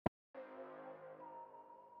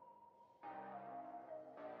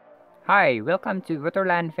Hi, welcome to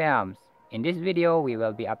Waterland Films. In this video, we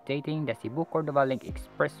will be updating the Cebu-Cordova Link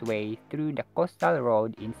Expressway through the Coastal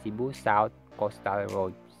Road in Cebu South Coastal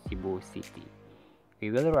Road, Cebu City.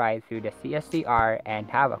 We will ride through the CSCR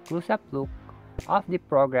and have a close-up look of the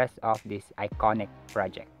progress of this iconic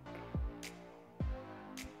project.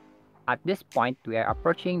 At this point, we are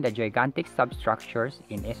approaching the gigantic substructures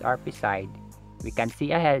in SRP side. We can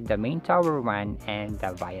see ahead the main Tower 1 and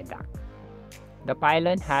the viaduct. The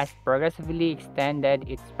pylon has progressively extended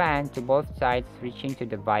its span to both sides, reaching to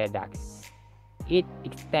the viaducts. It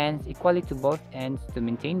extends equally to both ends to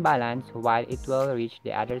maintain balance while it will reach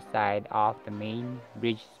the other side of the main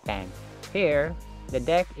bridge span. Here, the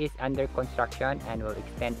deck is under construction and will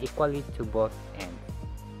extend equally to both ends.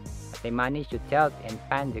 As I managed to tilt and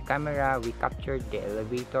pan the camera, we captured the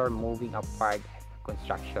elevator moving upward as the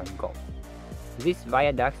construction goes. These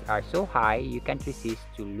viaducts are so high you can't resist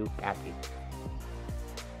to look at it.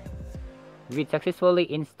 With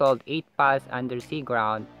successfully installed 8 piles undersea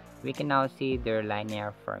ground, we can now see their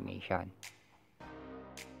linear formation.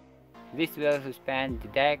 This will suspend the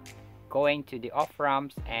deck, going to the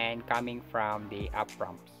off-ramps and coming from the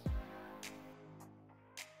up-ramps.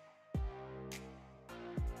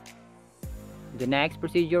 The next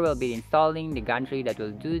procedure will be installing the gantry that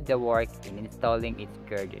will do the work in installing its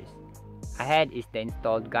girders. Ahead is the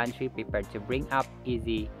installed gantry prepared to bring up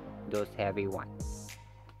easy those heavy ones.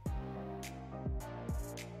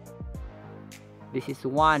 This is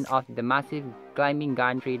one of the massive climbing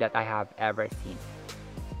gantry that I have ever seen.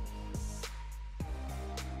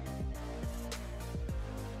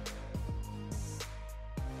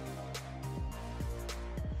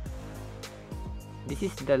 This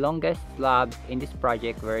is the longest slab in this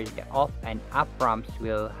project where the off and up ramps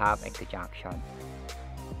will have a conjunction.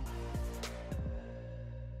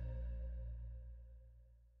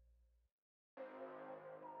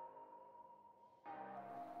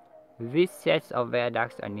 These sets of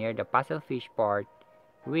viaducts are near the Puzzlefish port,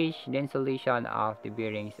 which the installation of the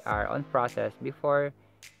bearings are on process before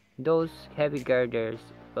those heavy girders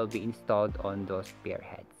will be installed on those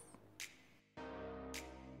spearheads.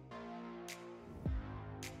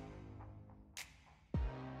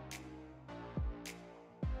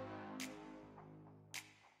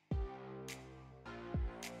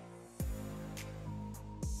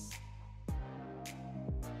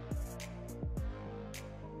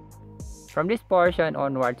 From this portion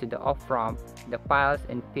onward to the off-ramp, the piles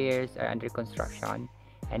and piers are under construction,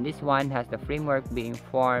 and this one has the framework being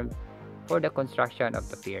formed for the construction of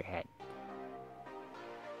the pierhead.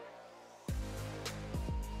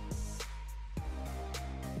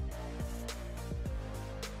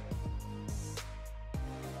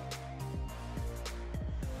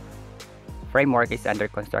 Framework is under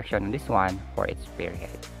construction on this one for its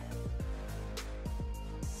pierhead.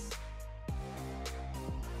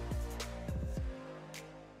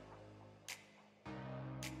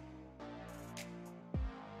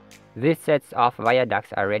 These sets of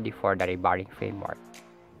viaducts are ready for the rebarring framework.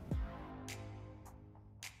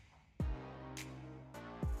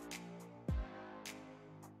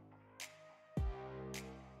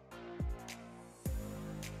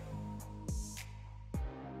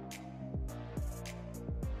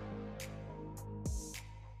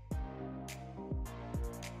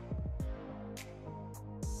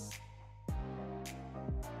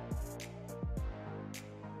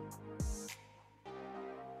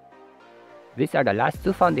 These are the last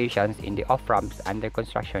two foundations in the off-ramps under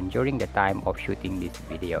construction during the time of shooting this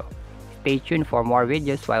video. Stay tuned for more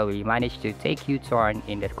videos while we manage to take U-turn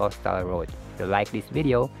in the coastal road. If you like this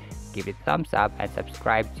video, give it a thumbs up and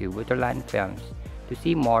subscribe to Waterland Films to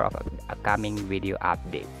see more of upcoming video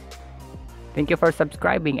updates. Thank you for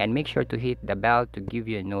subscribing and make sure to hit the bell to give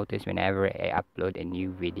you a notice whenever I upload a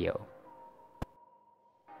new video.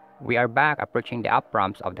 We are back approaching the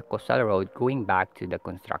up-ramps of the coastal road going back to the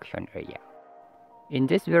construction area. In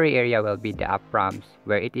this very area will be the up-ramps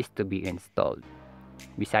where it is to be installed.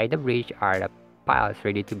 Beside the bridge are the piles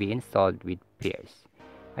ready to be installed with piers.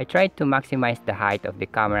 I tried to maximize the height of the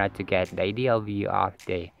camera to get the ideal view of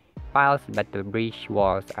the piles, but the bridge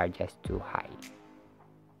walls are just too high.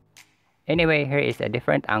 Anyway, here is a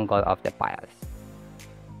different angle of the piles.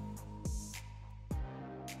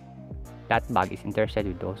 That bug is interested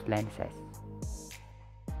with those lenses.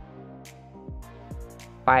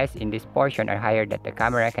 Piles in this portion are higher that the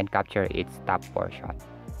camera can capture its top portion.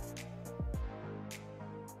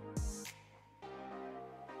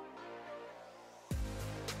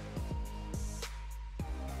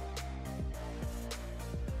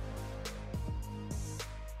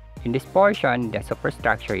 In this portion, the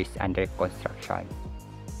superstructure is under construction,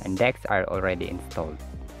 and decks are already installed.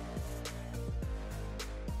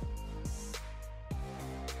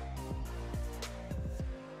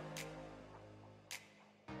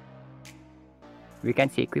 We can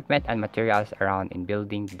see equipment and materials around in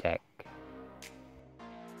building the deck.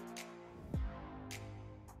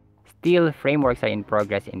 Steel frameworks are in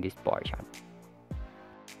progress in this portion.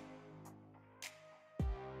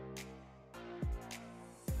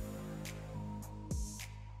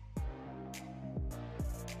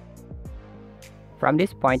 From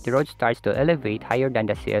this point, the road starts to elevate higher than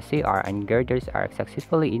the CSCR and girders are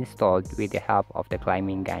successfully installed with the help of the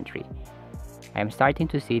climbing gantry. I am starting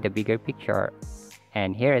to see the bigger picture,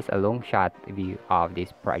 and here is a long shot view of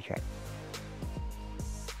this project.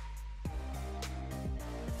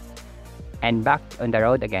 And back on the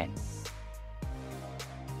road again.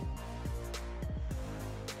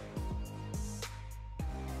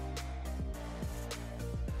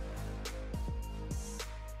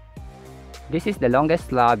 This is the longest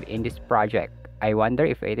slab in this project. I wonder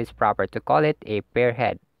if it is proper to call it a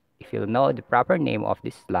pierhead. If you know the proper name of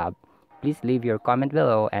this slab, please leave your comment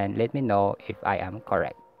below and let me know if I am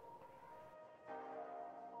correct.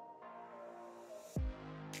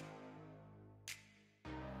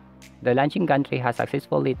 The launching gantry has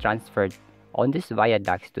successfully transferred on these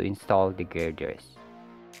viaducts to install the girders.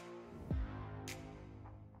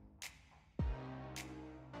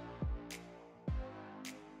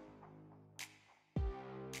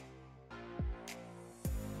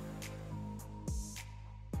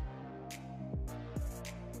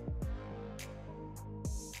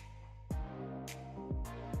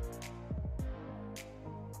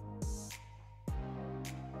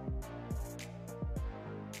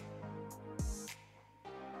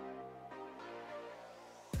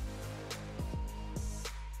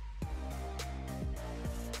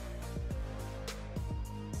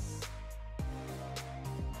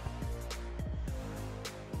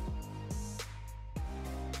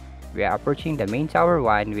 We are approaching the main Tower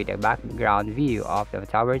 1 with a background view of the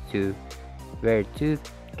Tower 2, where two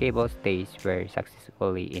cable stays were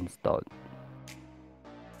successfully installed.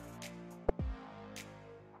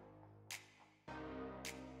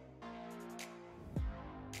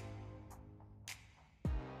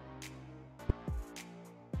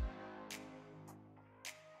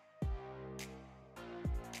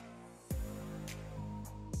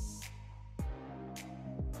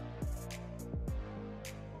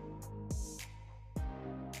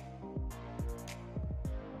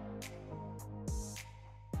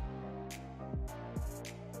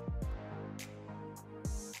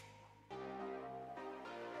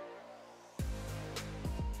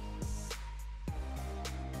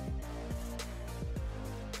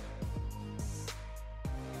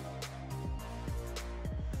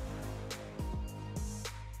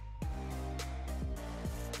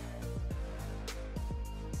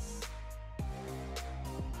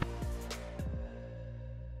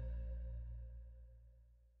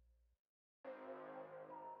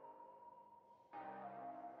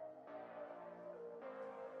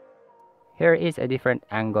 Here is a different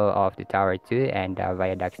angle of the Tower 2 and the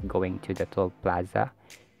viaducts going to the Toll Plaza.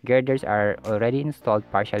 Girders are already installed,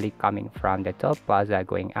 partially coming from the Toll Plaza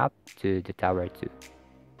going up to the Tower 2.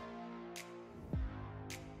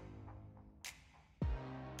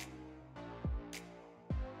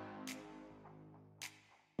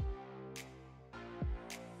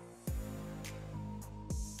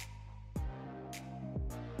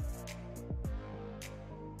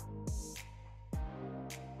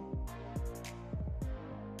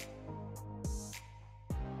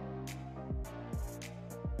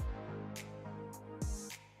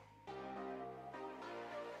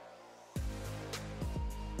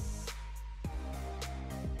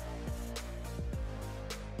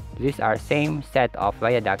 These are same set of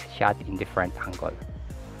viaducts shot in different angle.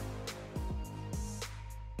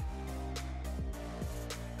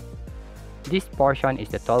 This portion is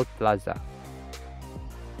the Toll Plaza.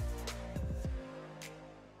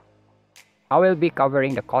 I will be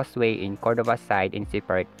covering the causeway in Cordova side in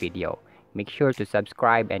separate video. Make sure to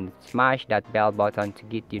subscribe and smash that bell button to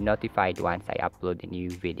get you notified once I upload a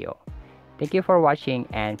new video. Thank you for watching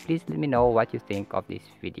and please let me know what you think of this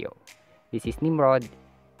video. This is Nimrod.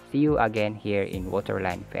 See you again here in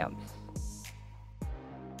Waterland Films.